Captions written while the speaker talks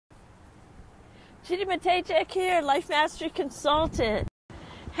Judymatejczyk here, Life Mastery Consultant.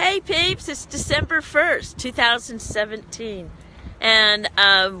 Hey peeps, it's December 1st, 2017. And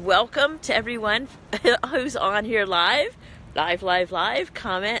welcome to everyone who's on here live,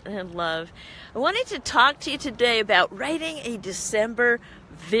 comment and love. I wanted to talk to you today about writing a December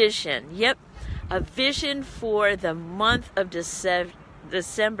vision. Yep, a vision for the month of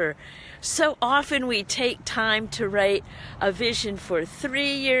December. So often we take time to write a vision for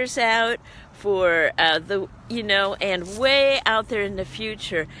 3 years out, for and way out there in the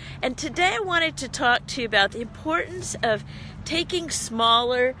future. And today I wanted to talk to you about the importance of taking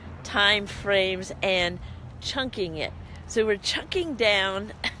smaller time frames and chunking it. So we're chunking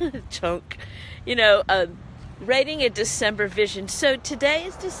down, writing a December vision. So today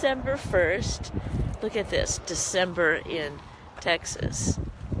is December 1st. Look at this, December in Texas.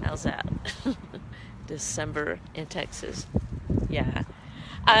 How's that? December in Texas. Yeah.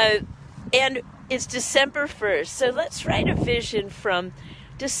 And it's December 1st. So let's write a vision from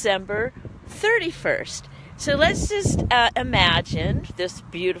December 31st. So let's just imagine, this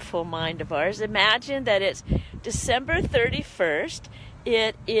beautiful mind of ours, imagine that it's December 31st.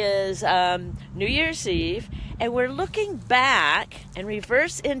 It is New Year's Eve, and we're looking back and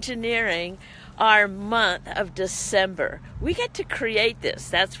reverse engineering our month of December. We get to create this.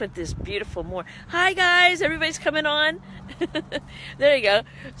 That's what this beautiful Hi guys, everybody's coming on. There you go.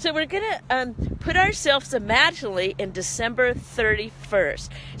 So we're going to put ourselves imaginally in December 31st.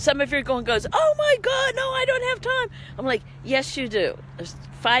 Some of you goes, oh my God, no, I don't have time. I'm like, yes, you do. There's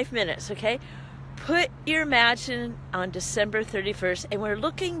 5 minutes, okay? Put your imagine on December 31st, and we're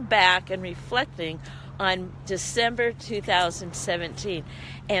looking back and reflecting on December 2017.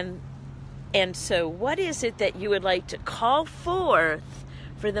 And so what is it that you would like to call forth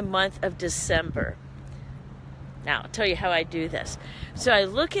for the month of December? Now, I'll tell you how I do this. So I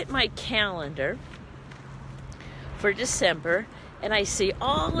look at my calendar for December, and I see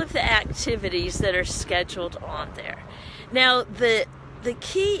all of the activities that are scheduled on there. Now, the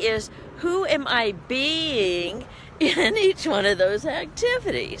key is, who am I being in each one of those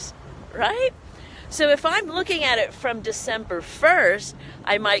activities, right? So if I'm looking at it from December 1st,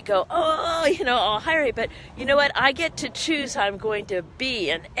 I might go, I'll hire it. But you know what? I get to choose how I'm going to be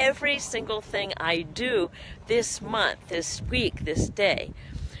in every single thing I do this month, this week, this day.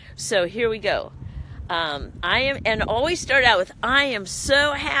 So here we go. And always start out with, I am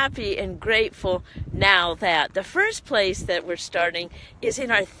so happy and grateful now that. The first place that we're starting is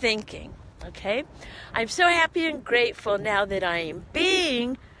in our thinking, okay? I'm so happy and grateful now that I am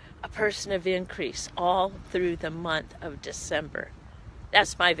being a person of increase all through the month of December.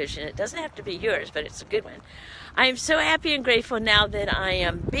 That's my vision. It doesn't have to be yours, but it's a good one. I am so happy and grateful now that I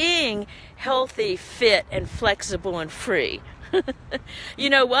am being healthy, fit, and flexible and free. You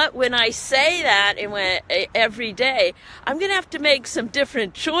know what? When I say that every day, I'm going to have to make some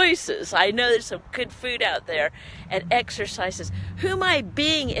different choices. I know there's some good food out there and exercises. Who am I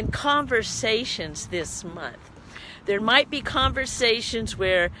being in conversations this month? There might be conversations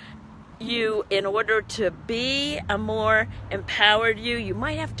where you, in order to be a more empowered you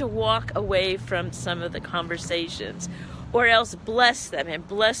might have to walk away from some of the conversations, or else bless them and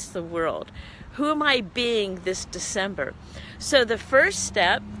bless the world. Who am I being this December? So the first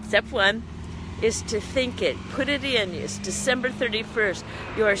step 1, is to think it. Put it in. It's December 31st.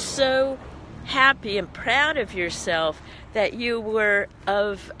 You are so happy and proud of yourself that you were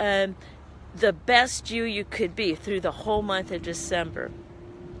of the best you could be through the whole month of December.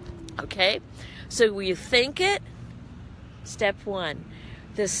 Okay? So you think it, step 1.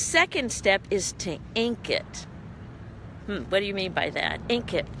 The second step is to ink it. What do you mean by that?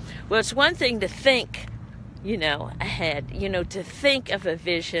 Ink it. Well, it's one thing to think, ahead, to think of a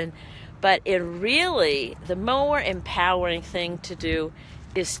vision, but the more empowering thing to do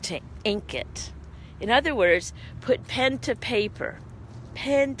is to ink it. In other words, put pen to paper.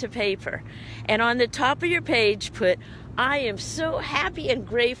 And on the top of your page, put, I am so happy and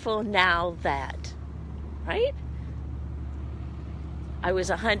grateful now that, right? I was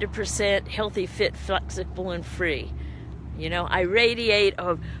 100% healthy, fit, flexible, and free. I radiate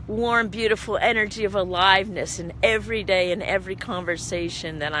a warm, beautiful energy of aliveness in every day and every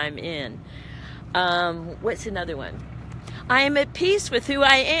conversation that I'm in. What's another one? I am at peace with who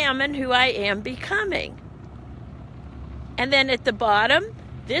I am and who I am becoming. And then at the bottom,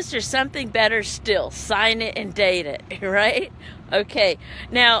 this or something better still. Sign it and date it, right? Okay.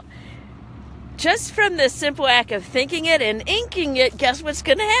 Now, just from the simple act of thinking it and inking it, guess what's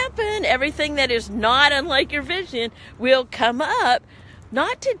going to happen? Everything that is not unlike your vision will come up,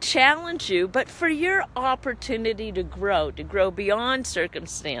 not to challenge you, but for your opportunity to grow beyond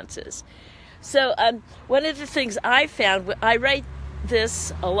circumstances. So one of the things I found, I write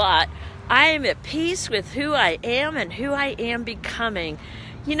this a lot, I am at peace with who I am and who I am becoming.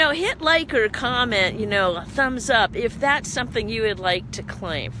 Hit like or comment, thumbs up if that's something you would like to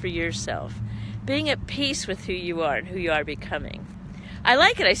claim for yourself. Being at peace with who you are and who you are becoming. I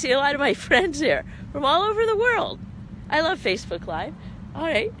like it. I see a lot of my friends here from all over the world. I love Facebook Live. All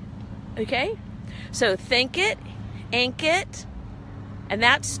right. Okay. So think it, ink it, and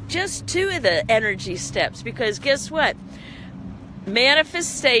that's just 2 of the energy steps, because guess what?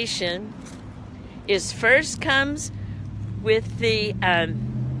 Manifestation is first comes with the,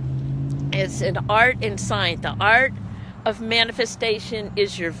 it's an art and science. The art of manifestation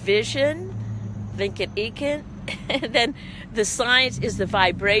is your vision, think it, ink it, and then the science is the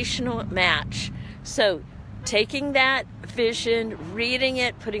vibrational match. So taking that vision, reading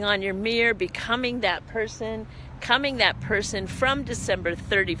it, putting on your mirror, becoming that person, coming that person from December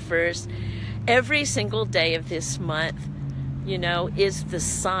 31st, every single day of this month, is the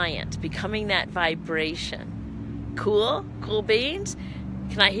science, becoming that vibration. Cool? Cool beans?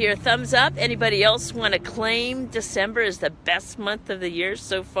 Can I hear a thumbs up? Anybody else want to claim December as the best month of the year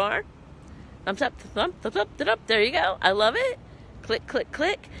so far? Thumbs up, thumbs up. There you go. I love it. Click, click,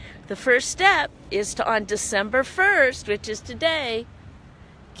 click. The first step is to, on December 1st, which is today,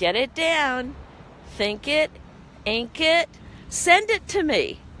 get it down, think it, ink it, send it to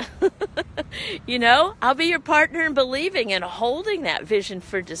me. I'll be your partner in believing and holding that vision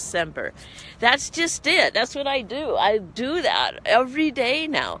for December. That's just it. That's what I do. I do that every day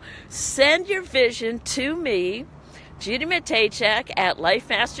now. Send your vision to me, judymatejczyk at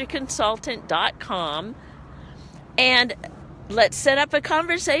lifemasterconsultant.com, and let's set up a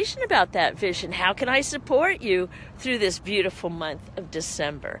conversation about that vision. How can I support you through this beautiful month of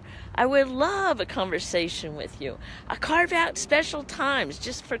December? I would love a conversation with you. I carve out special times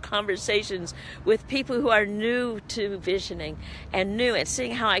just for conversations with people who are new to visioning and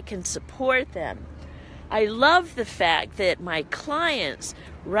seeing how I can support them. I love the fact that my clients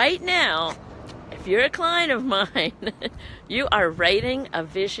right now, if you're a client of mine, you are writing a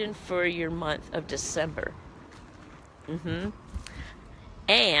vision for your month of December.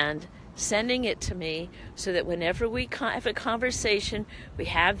 And sending it to me so that whenever we have a conversation, we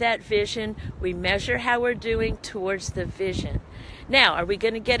have that vision, we measure how we're doing towards the vision. Now, are we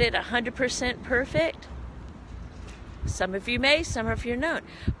going to get it 100% perfect? Some of you may, some of you don't.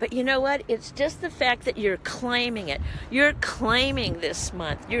 But you know what? It's just the fact that you're claiming it. You're claiming this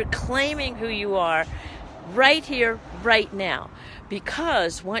month. You're claiming who you are right here, right now.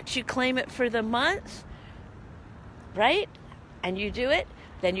 Because once you claim it for the month, right, and you do it,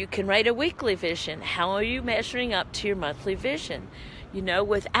 then you can write a weekly vision. How are you measuring up to your monthly vision?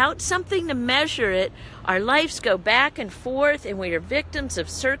 Without something to measure it, our lives go back and forth, and we are victims of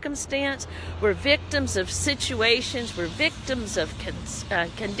circumstance. We're victims of situations. We're victims of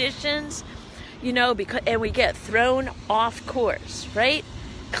conditions, and we get thrown off course, right?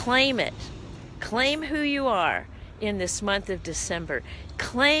 Claim it. Claim who you are in this month of December.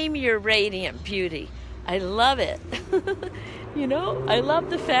 Claim your radiant beauty. I love it. I love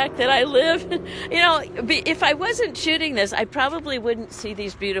the fact that I live, if I wasn't shooting this, I probably wouldn't see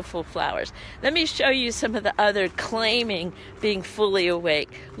these beautiful flowers. Let me show you some of the other claiming being fully awake.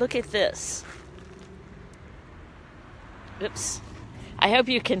 Look at this. Oops. I hope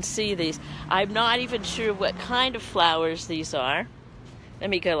you can see these. I'm not even sure what kind of flowers these are. Let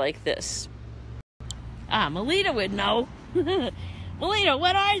me go like this. Melita would know. Melita,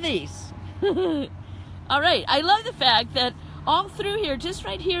 what are these? All right, I love the fact that all through here, just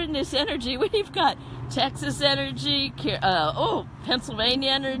right here in this energy, we've got Texas energy,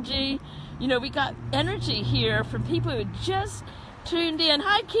 Pennsylvania energy. We got energy here from people who just tuned in.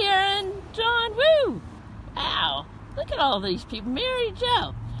 Hi, Karen, John, woo! Wow, look at all these people. Mary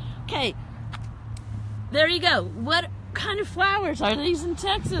Jo. Okay, there you go. What kind of flowers are these in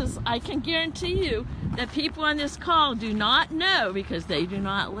Texas? I can guarantee you that people on this call do not know because they do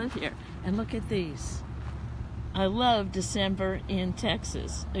not live here. And look at these. I love December in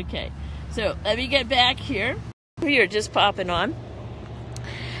Texas. Okay, so let me get back here. We are just popping on.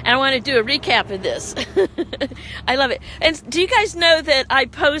 And I want to do a recap of this. I love it. And do you guys know that I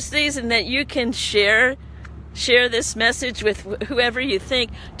post these and that you can share this message with whoever you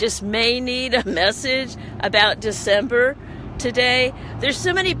think just may need a message about December today? There's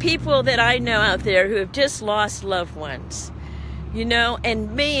so many people that I know out there who have just lost loved ones.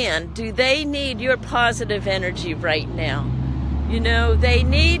 And man, do they need your positive energy right now. They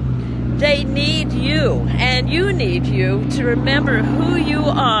need you, and you need you to remember who you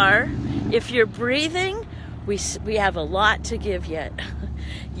are. If you're breathing, we have a lot to give yet.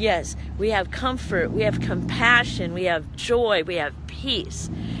 Yes, we have comfort, we have compassion, we have joy, we have peace.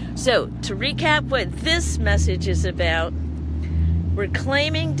 So, to recap what this message is about, we're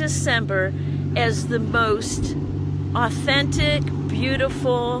claiming December as the most authentic,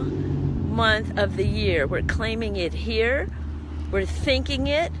 beautiful month of the year. We're claiming it here. We're thinking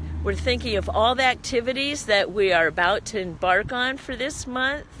it. We're thinking of all the activities that we are about to embark on for this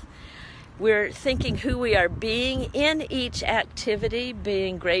month. We're thinking who we are being in each activity,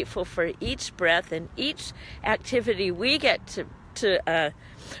 being grateful for each breath and each activity we get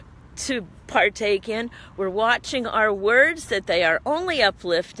to partake in. We're watching our words, that they are only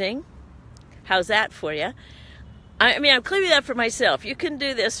uplifting. How's that for you? I mean, I'm claiming that for myself. You can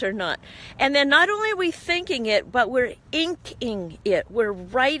do this or not. And then not only are we thinking it, but we're inking it. We're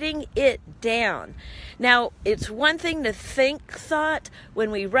writing it down. Now, it's one thing to think thought.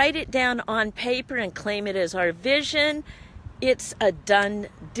 When we write it down on paper and claim it as our vision, it's a done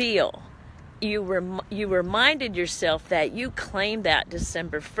deal. You reminded yourself that you claimed that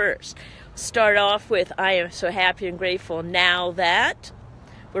December 1st. Start off with, I am so happy and grateful now that.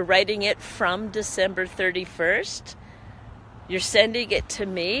 We're writing it from December 31st. You're sending it to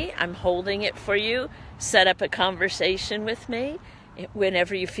me. I'm holding it for you. Set up a conversation with me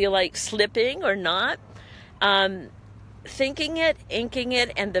whenever you feel like slipping or not. Thinking it, inking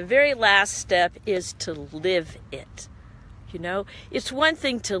it, and the very last step is to live it. You know, it's one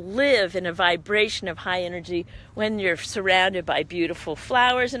thing to live in a vibration of high energy when you're surrounded by beautiful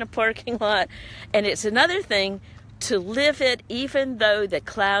flowers in a parking lot. And it's another thing to live it even though the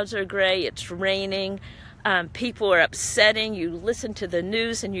clouds are gray, it's raining, people are upsetting, you listen to the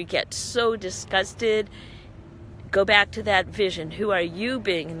news and you get so disgusted. Go back to that vision. Who are you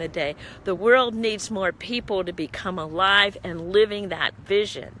being in the day? The world needs more people to become alive and living that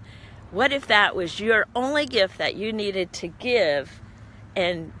vision. What if that was your only gift that you needed to give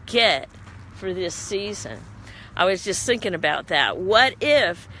and get for this season? I was just thinking about that. What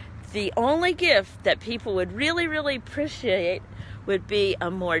if the only gift that people would really, really appreciate would be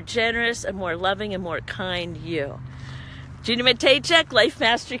a more generous, a more loving, and more kind you? Judymatejczyk, Life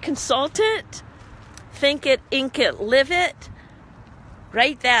Mastery Consultant. Think it, ink it, live it.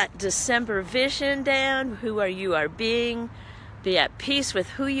 Write that December vision down. Who are you are being. Be at peace with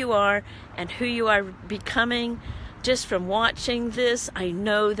who you are and who you are becoming. Just from watching this, I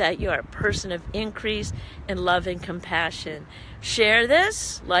know that you are a person of increase in love and compassion. Share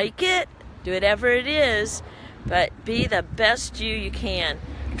this, like it, do whatever it is, but be the best you can.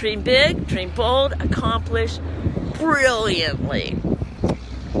 Dream big, dream bold, accomplish brilliantly.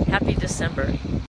 Happy December.